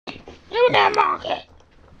Give me that monkey.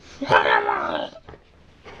 Give me that monkey.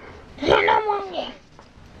 Give me that monkey.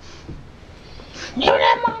 Give me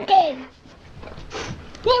that monkey.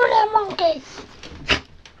 Give me that monkey.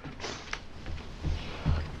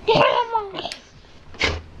 Give me that monkey.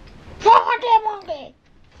 I want that monkey.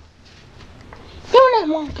 Give me that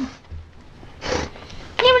monkey.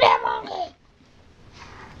 Give me that monkey.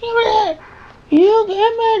 Give me that. You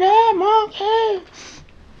give me that monkey.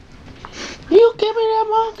 You give me that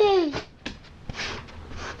monkey.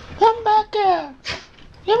 Come back here.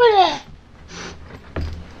 Give me that.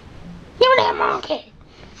 Give me that monkey.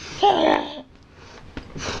 Give me that.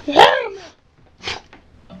 Give me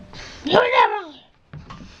that monkey.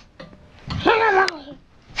 Give me that monkey.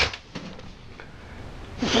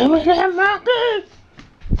 Give me that monkey.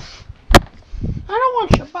 I don't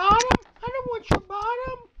want your bottom. I don't want your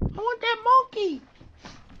bottom. I want that monkey.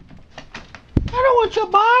 I don't want your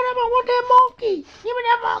bottom. I want that monkey. Give me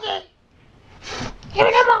that monkey. Give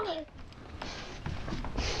me that monkey.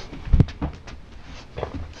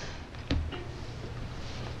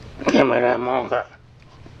 Give me that monkey.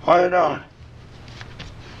 What you doing?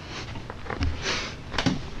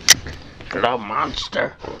 Little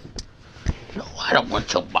monster. No, I don't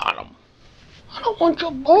want your bottom. I don't want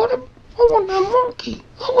your bottom. I want that monkey.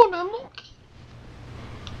 I want that monkey.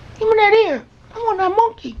 Give me that ear. I want that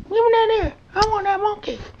monkey. Give me that ear. I want that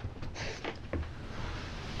monkey.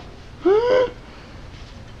 Huh?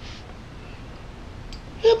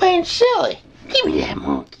 You're being silly. Give me that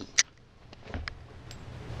monkey.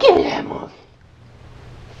 Give me that monkey.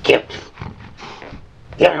 Give me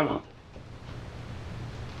that monkey.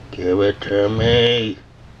 Give it to me.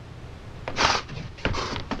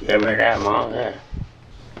 Give me that monkey.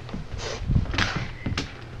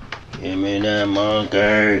 Give me that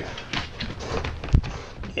monkey.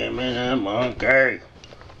 Give me that monkey.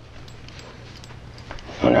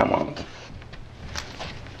 Give me that monkey.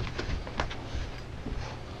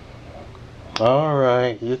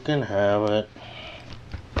 Alright, you can have it.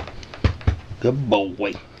 Good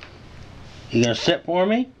boy. You gonna sit for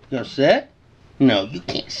me? You gonna sit? No, you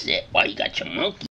can't sit while you got your monkey.